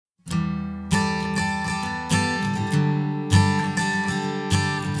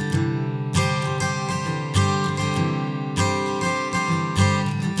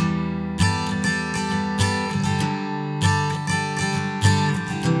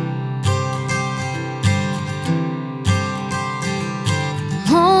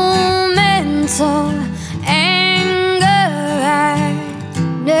of anger I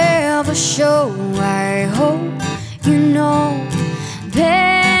never show. I hope you know,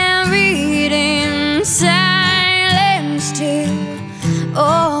 buried in silence till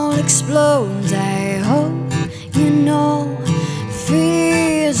all explodes. I hope you know,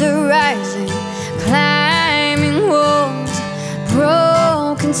 fears are rising, climbing walls,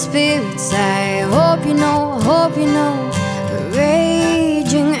 broken spirits. I hope you know,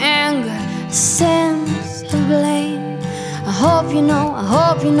 raging anger, sense of blame. I hope you know, I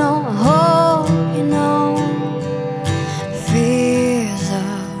hope you know, I hope you know, fears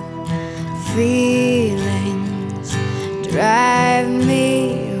of fear.